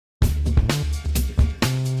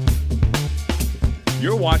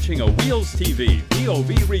You're watching a Wheels TV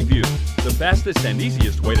POV review, the fastest and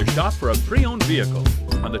easiest way to shop for a pre-owned vehicle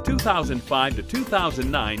on the 2005 to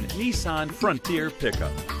 2009 Nissan Frontier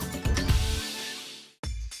pickup.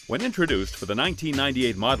 When introduced for the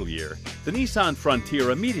 1998 model year, the Nissan Frontier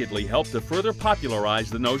immediately helped to further popularize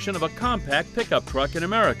the notion of a compact pickup truck in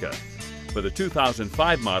America. For the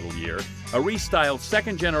 2005 model year, a restyled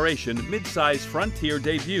second-generation mid-size Frontier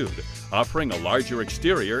debuted, offering a larger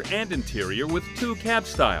exterior and interior with two cab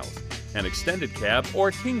styles, an extended cab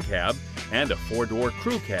or king cab, and a four-door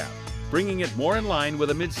crew cab, bringing it more in line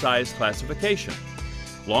with a mid-size classification.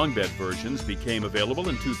 Long bed versions became available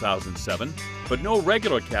in 2007, but no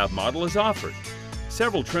regular cab model is offered.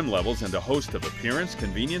 Several trim levels and a host of appearance,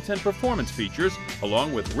 convenience, and performance features,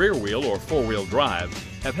 along with rear-wheel or four-wheel drive,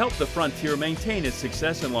 have helped the Frontier maintain its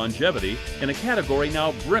success and longevity in a category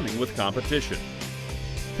now brimming with competition.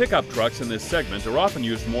 Pickup trucks in this segment are often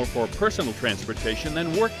used more for personal transportation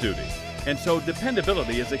than work duty, and so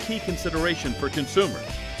dependability is a key consideration for consumers.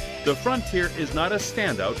 The Frontier is not a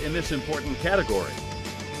standout in this important category.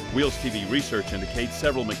 Wheels TV research indicates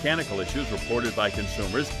several mechanical issues reported by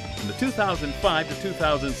consumers in the 2005 to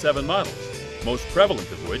 2007 models, most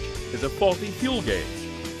prevalent of which is a faulty fuel gauge,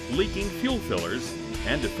 leaking fuel fillers,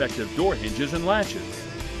 and defective door hinges and latches.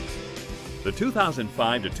 The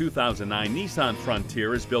 2005 to 2009 Nissan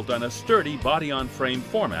Frontier is built on a sturdy body-on-frame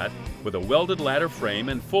format with a welded ladder frame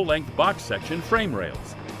and full-length box section frame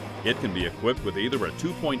rails. It can be equipped with either a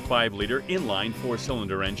 2.5-liter inline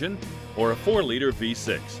four-cylinder engine or a 4-liter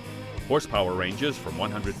V6. Horsepower ranges from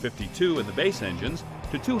 152 in the base engines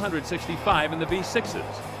to 265 in the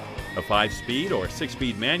V6s. A 5-speed or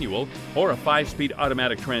 6-speed manual or a 5-speed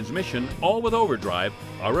automatic transmission, all with overdrive,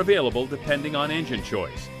 are available depending on engine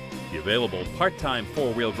choice. The available part-time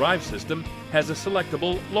four-wheel drive system has a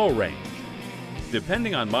selectable low range.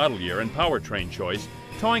 Depending on model year and powertrain choice,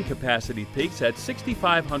 towing capacity peaks at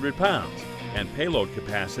 6,500 pounds, and payload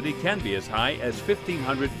capacity can be as high as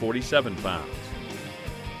 1,547 pounds.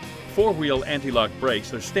 Four-wheel anti-lock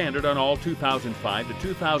brakes are standard on all 2005 to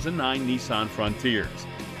 2009 Nissan Frontiers.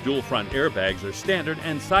 Dual front airbags are standard,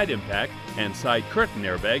 and side impact and side curtain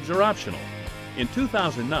airbags are optional. In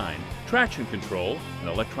 2009, traction control, an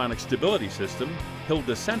electronic stability system, hill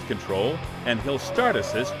descent control, and hill start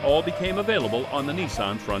assist all became available on the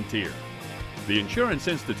Nissan Frontier. The Insurance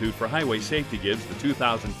Institute for Highway Safety gives the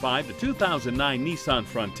 2005 to 2009 Nissan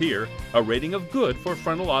Frontier a rating of good for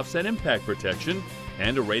frontal offset impact protection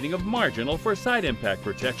and a rating of marginal for side impact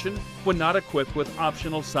protection when not equipped with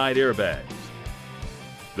optional side airbags.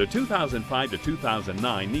 The 2005 to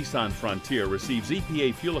 2009 Nissan Frontier receives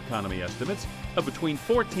EPA fuel economy estimates of between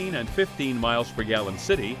 14 and 15 miles per gallon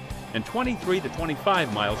city and 23 to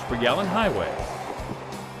 25 miles per gallon highway.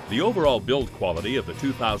 The overall build quality of the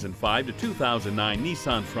 2005 to 2009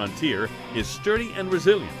 Nissan Frontier is sturdy and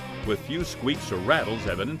resilient, with few squeaks or rattles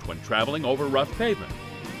evident when traveling over rough pavement.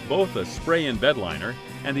 Both a spray-in bed liner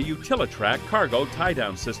and a Utilitrack cargo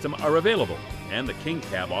tie-down system are available, and the King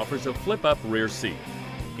Cab offers a flip-up rear seat.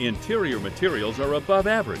 Interior materials are above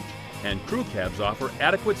average, and crew cabs offer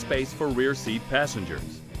adequate space for rear seat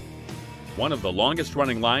passengers. One of the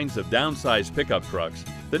longest-running lines of downsized pickup trucks,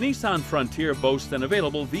 the Nissan Frontier boasts an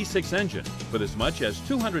available V6 engine with as much as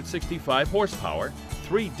 265 horsepower,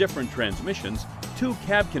 3 different transmissions, 2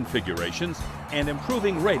 cab configurations, and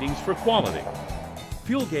improving ratings for quality.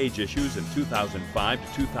 Fuel gauge issues in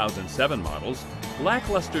 2005 to 2007 models,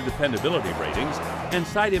 lackluster dependability ratings, and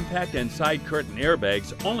side impact and side curtain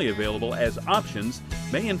airbags only available as options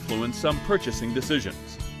may influence some purchasing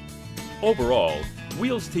decisions. Overall,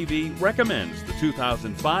 Wheels TV recommends the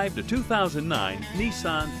 2005 to 2009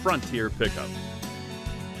 Nissan Frontier pickup.